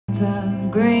shades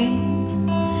of green,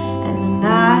 and the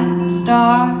night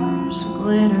stars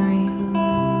glittering.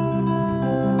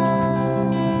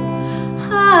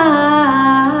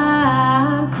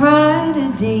 I cried a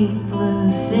deep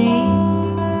blue sea,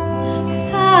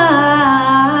 'cause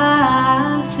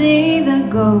I see the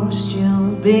ghost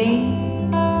you'll be.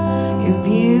 Your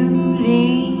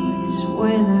beauty's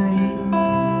withering.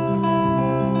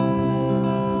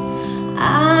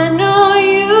 I know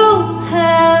you'll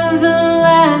have the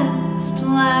last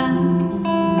laugh,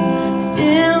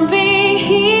 still be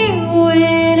here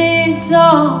when it's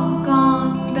all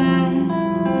gone bad.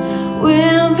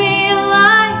 We'll be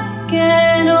like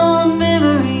an old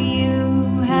memory you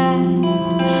had,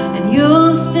 and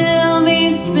you'll still be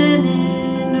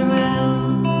spinning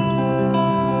around.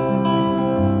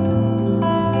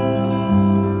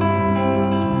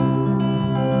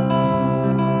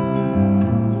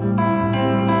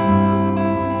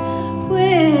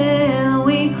 Will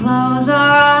we close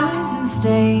our eyes and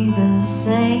stay the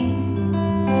same,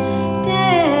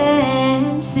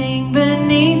 dancing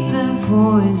beneath the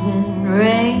poison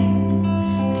rain,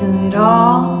 till it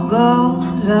all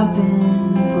goes up in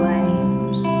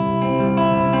flames?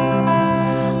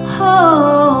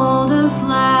 Hold a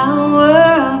flower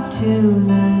up to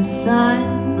the sun,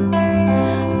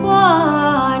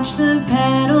 watch the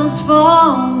petals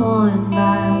fall one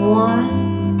by one,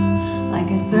 like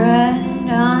a thread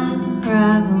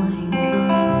unraveling.